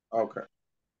 Okay.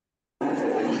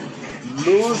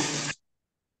 Luz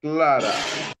Clara.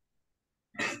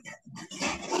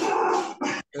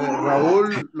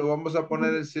 Raúl, lo vamos a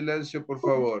poner en silencio, por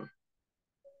favor.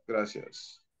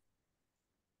 Gracias.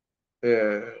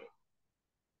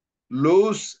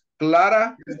 Luz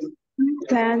Clara.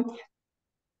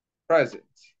 Present.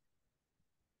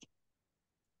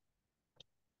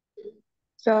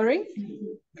 Sorry.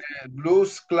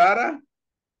 Luz Clara.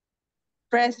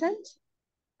 Present.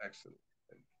 Excellent.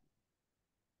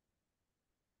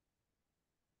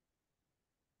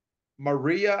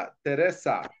 Maria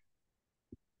Teresa.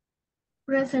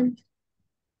 Present.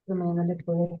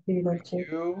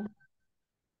 You.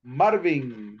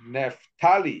 Marvin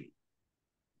Neftali.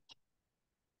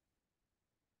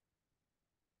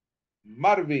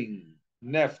 Marvin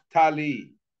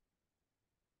Neftali.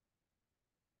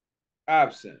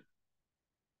 Absent.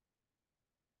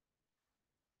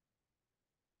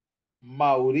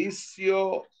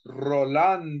 Mauricio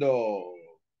Rolando.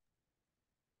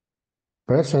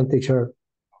 Present, teacher.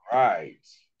 All right.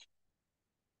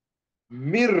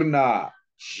 Mirna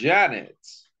Janet.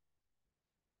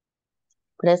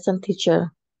 Present,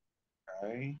 teacher.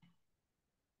 Okay.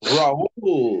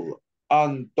 Raúl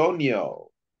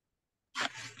Antonio.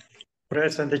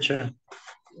 Present, teacher.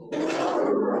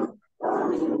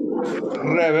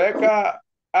 Rebecca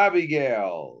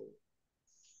Abigail.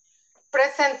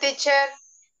 Present, teacher.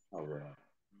 All right.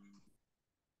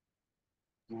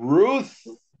 Ruth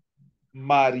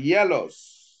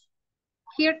Marielos.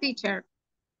 Here, teacher.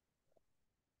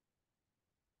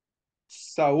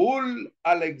 Saúl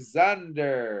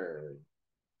Alexander.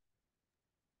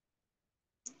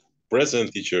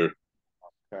 Present, teacher.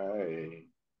 Okay.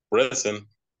 Present.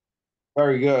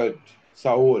 Very good,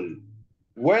 Saul.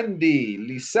 Wendy,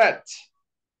 Lisette.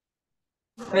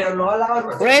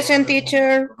 Present,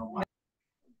 teacher.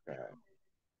 Okay.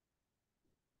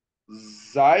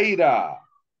 Zaira,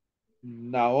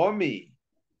 Naomi.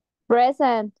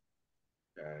 Present.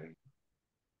 Okay.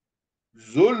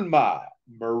 Zulma,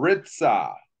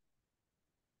 Maritza.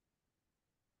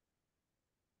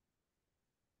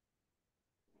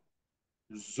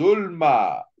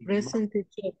 Zulma. Present,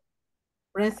 teacher.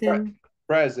 Present.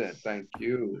 Present, thank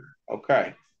you.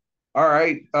 Okay. All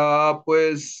right,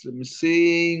 pues, let me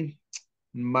see.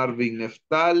 Marvin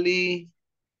Neftali.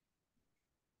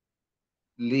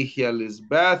 Ligia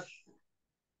Lisbeth.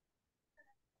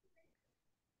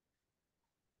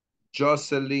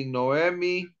 Jocelyn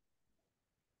Noemi.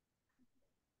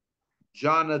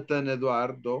 Jonathan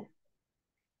Eduardo.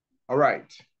 All right.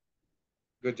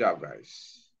 Good job,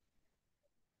 guys.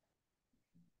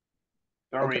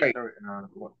 Sorry, Okay. sorry.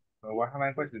 What have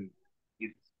I question?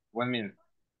 It's 1 minute.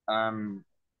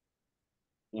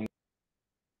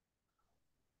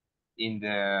 In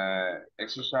the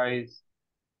exercise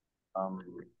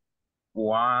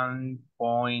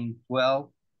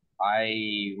 1.12,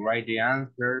 I write the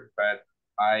answer, but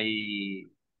the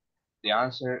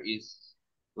answer is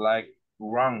like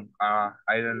wrong.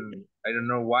 I don't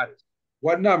know what.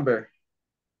 What number?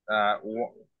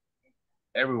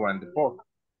 Everyone, the 4.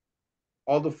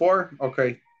 All the 4?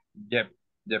 Okay. Yep.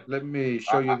 Let me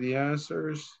show you the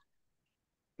answers.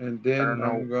 And then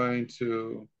I'm going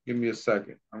to, give me a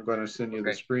second. I'm going to send you the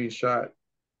screenshot.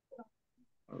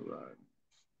 All right.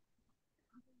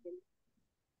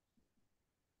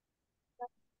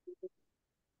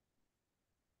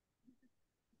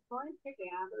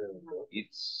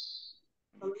 It's,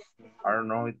 I don't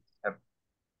know, it's a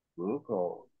book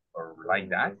or like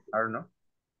that. I don't know.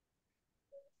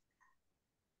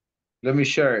 Let me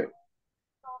share it.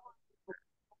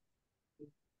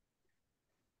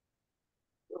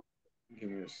 Give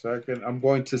me a second. I'm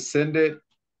going to send it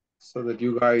so that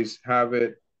you guys have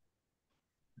it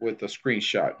with a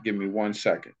screenshot. Give me 1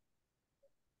 second.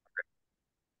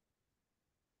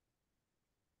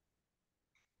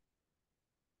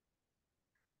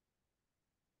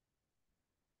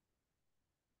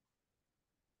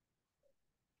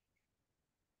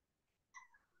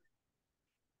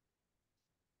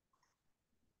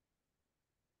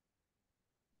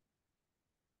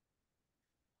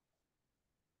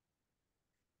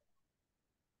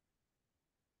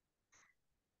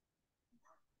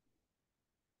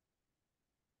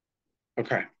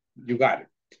 Okay, you got it.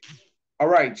 All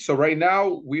right, so right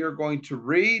now we are going to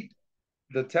read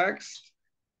the text,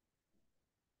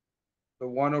 the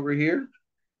one over here,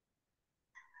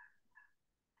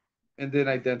 and then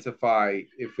identify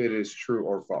if it is true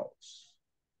or false.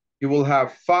 You will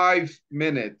have 5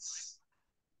 minutes.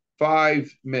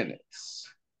 5 minutes.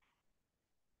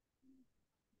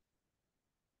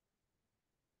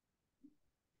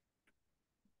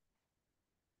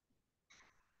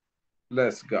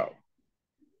 Let's go.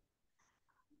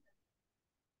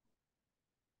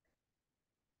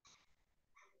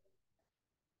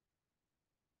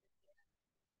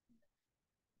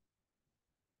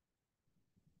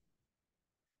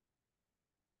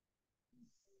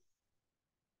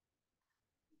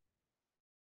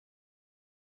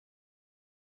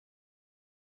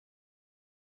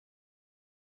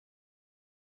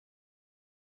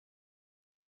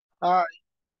 Hi.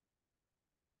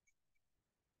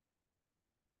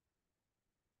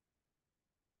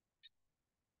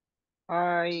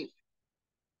 Hi.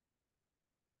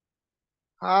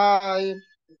 Hi.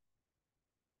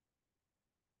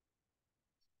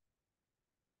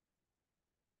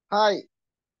 Hi.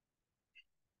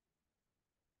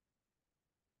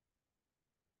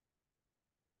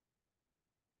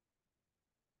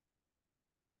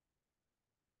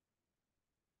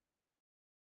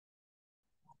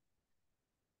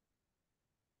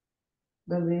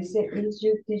 Donde dice, is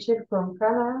your teacher from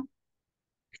Canada?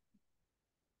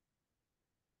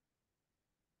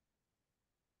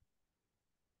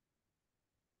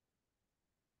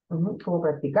 Como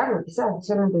practicarlo, quizás,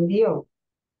 eso lo entendió.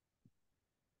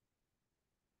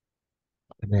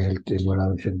 Tienes el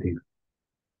timbrado encendido.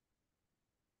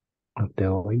 No te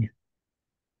oye.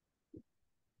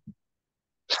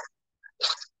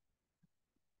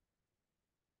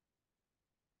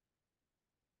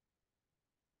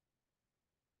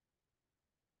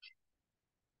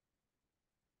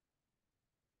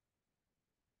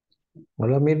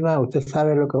 Hola Mirna, ¿usted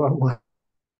sabe lo que vamos a...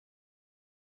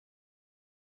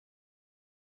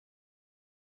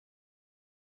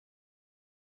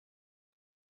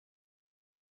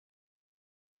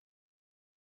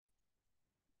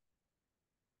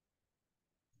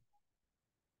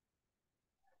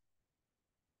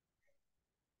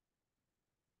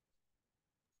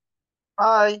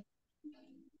 Hi.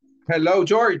 Hello,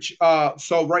 George.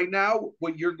 So right now,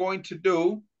 what you're going to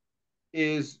do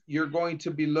is you're going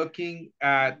to be looking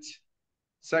at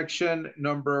section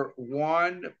number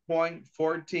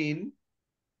 1.14,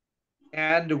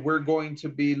 and we're going to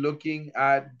be looking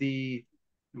at the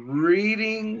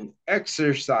reading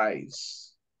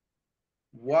exercise.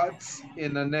 What's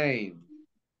in a name?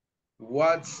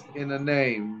 What's in a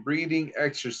name? Reading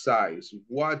exercise.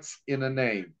 What's in a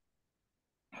name?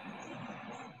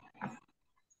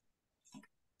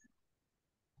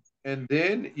 And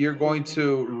then you're going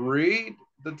to read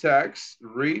the text,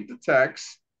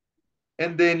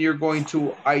 and then you're going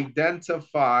to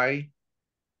identify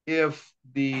if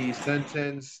the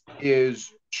sentence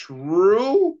is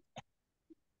true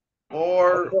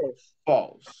or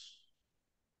false.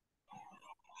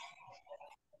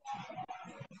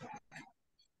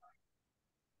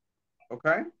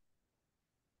 Okay?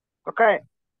 Okay.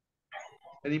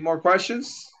 Any more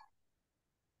questions?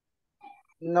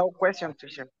 No question,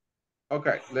 teacher.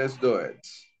 Okay, let's do it.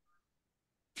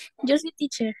 Yo soy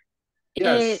teacher.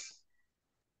 Yes.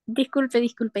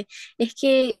 Disculpe. Es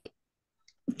que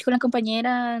con la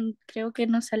compañera creo que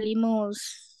nos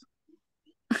salimos,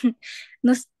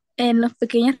 en las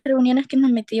pequeñas reuniones que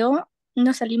nos metió,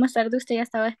 nos salimos tarde, usted ya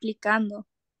estaba explicando.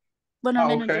 Bueno, al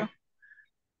menos Okay. yo.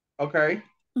 Okay.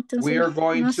 Entonces, We are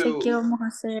going no sé qué to, vamos a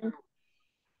hacer.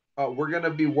 we're going to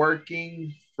be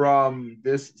working from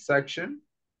this section,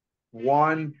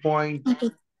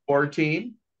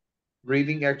 1.14,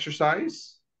 reading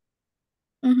exercise.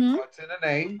 What's in a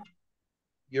name?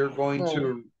 You're going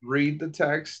to read the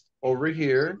text over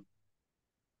here.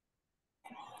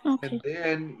 Okay. And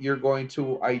then you're going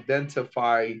to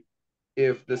identify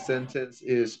if the sentence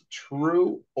is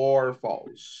true or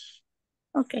false.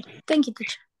 Okay. Thank you,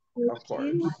 teacher. Of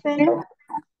course.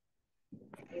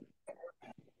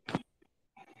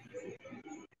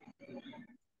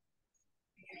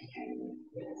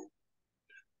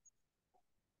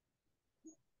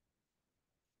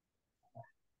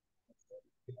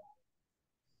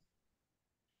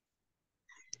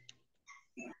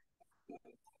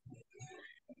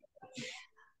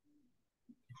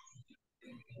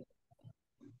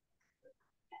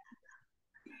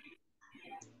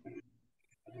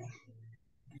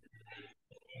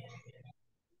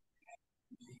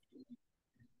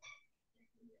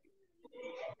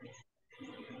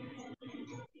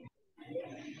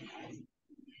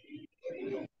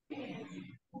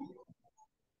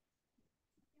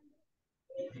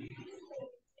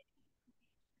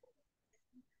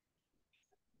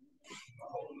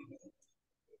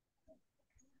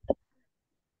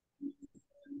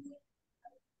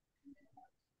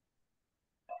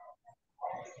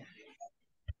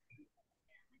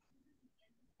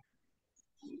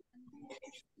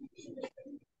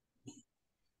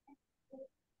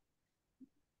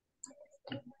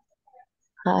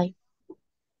 Hi.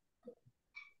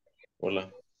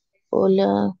 Hola.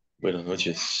 Hola. Buenas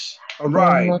noches. All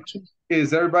Buenas right. noches.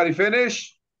 Is everybody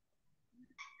finished?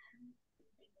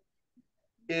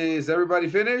 Is everybody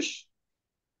finished?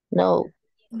 No.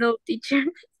 No, teacher.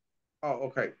 Oh,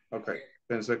 okay. Okay.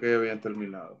 Pensé que ya habían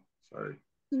terminado. Sorry.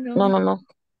 No.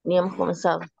 Ni hemos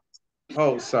comenzado.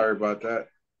 Oh, sorry about that.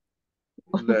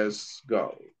 Let's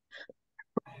go.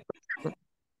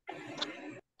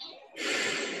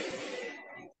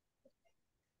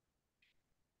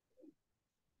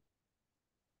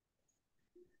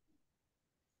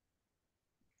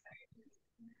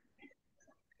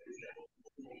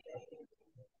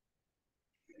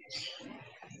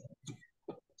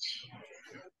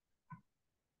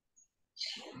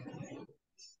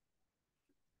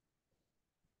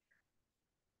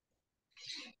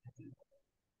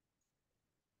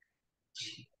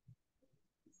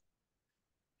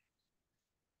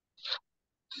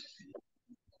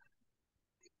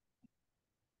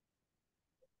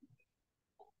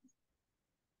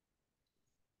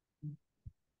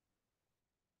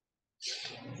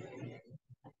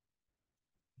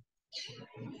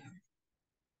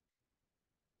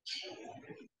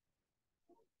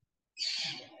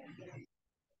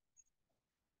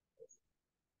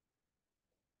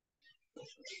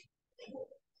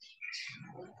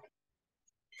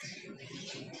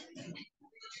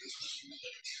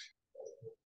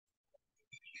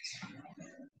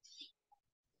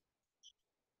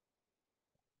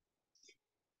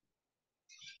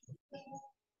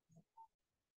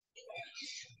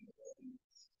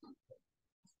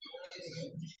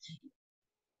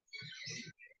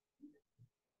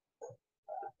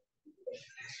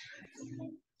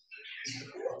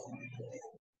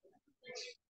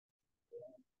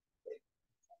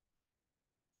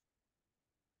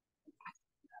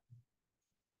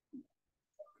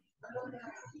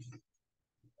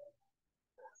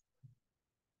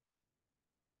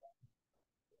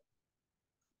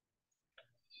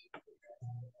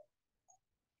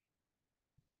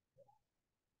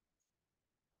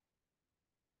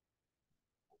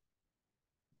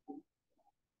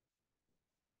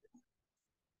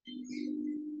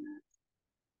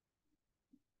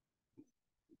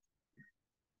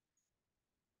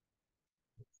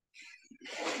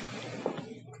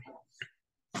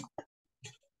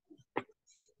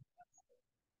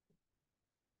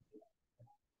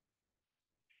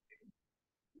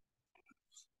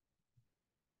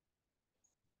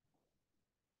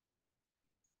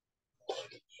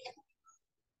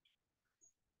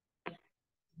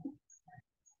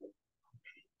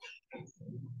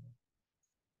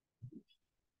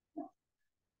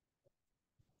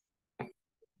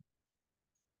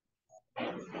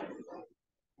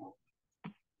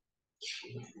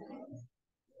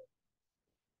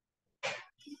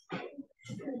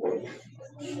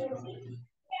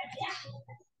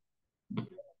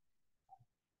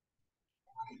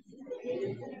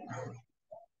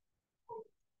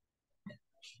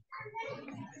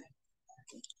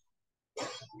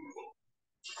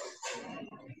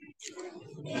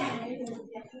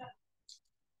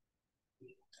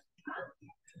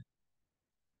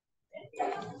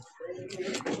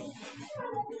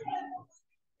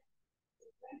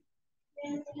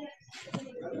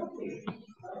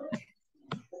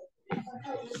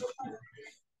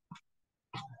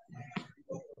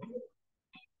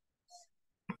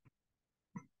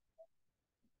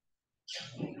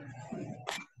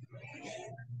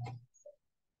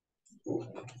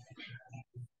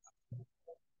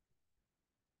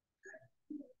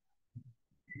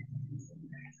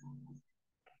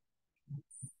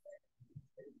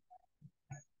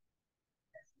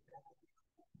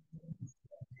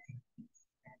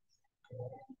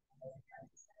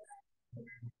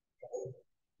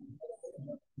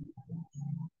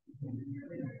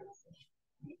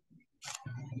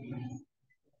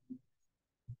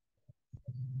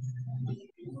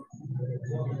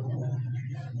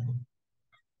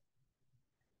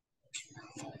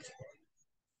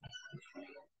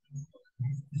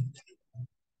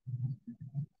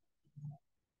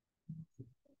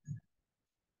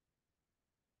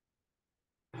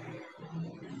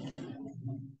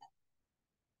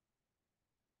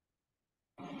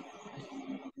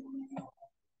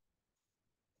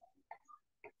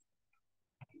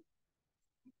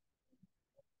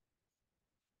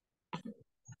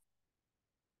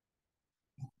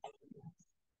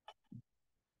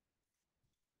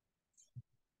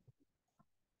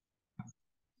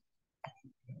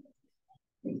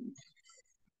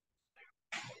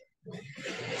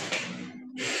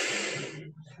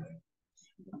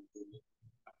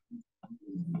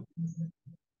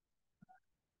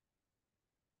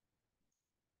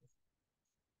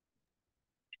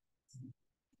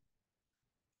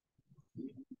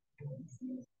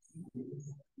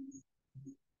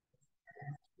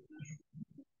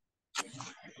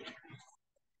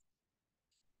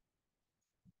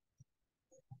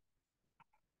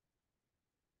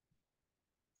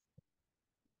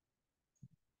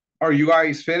 Are you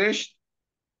guys finished?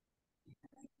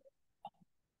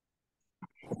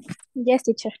 Yes,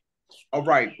 teacher. All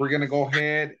right, we're going to go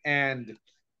ahead and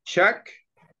check.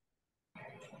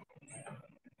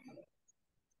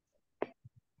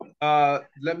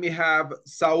 Let me have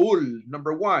Saul,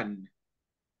 number 1.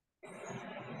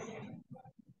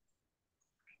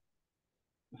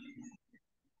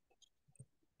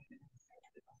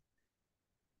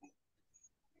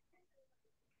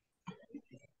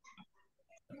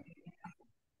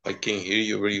 I can hear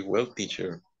you very well,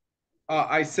 teacher.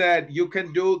 I said you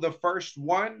can do the first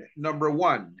one, number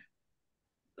 1.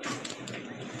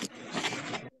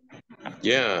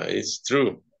 Yeah, it's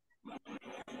true.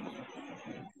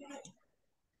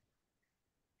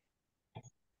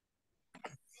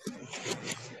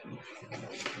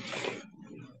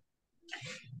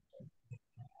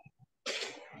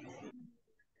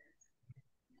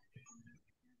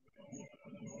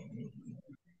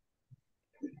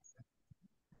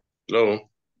 Hello.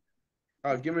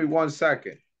 Give me 1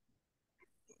 second.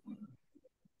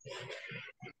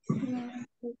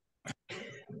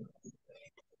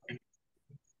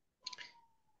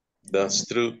 That's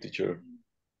true, teacher.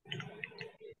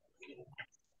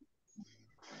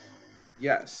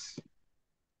 Yes.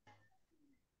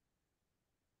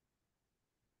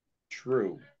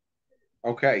 True.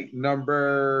 Okay,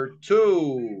 number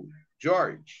 2,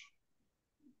 George.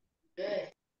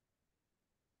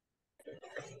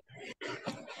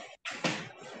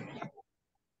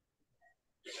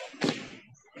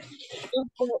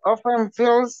 People often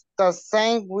feels the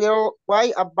same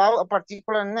way about a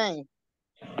particular name.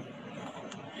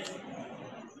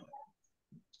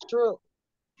 True.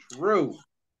 True.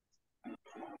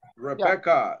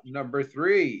 Rebecca, number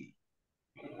 3.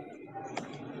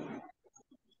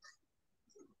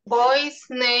 Boys'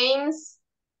 names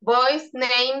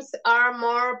are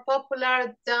more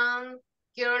popular than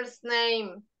girls'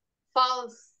 name.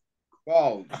 False.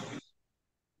 False.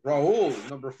 Raul,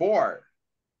 number 4.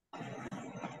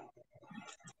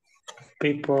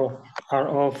 People are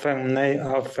often named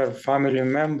after family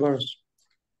members.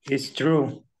 It's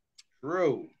true.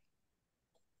 True.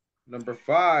 Number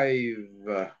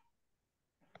 5.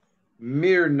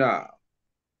 Mirna.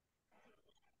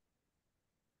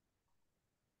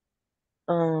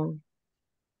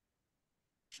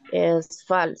 Es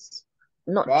false.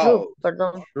 No, False. true,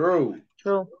 perdón. True.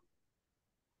 True.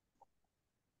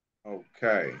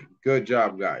 Okay, good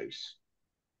job, guys.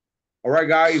 All right,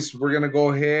 guys, we're going to go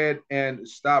ahead and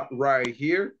stop right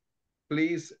here.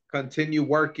 Please continue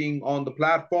working on the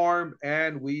platform,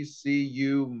 and we see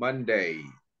you Monday.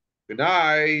 Good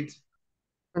night.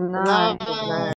 Good night.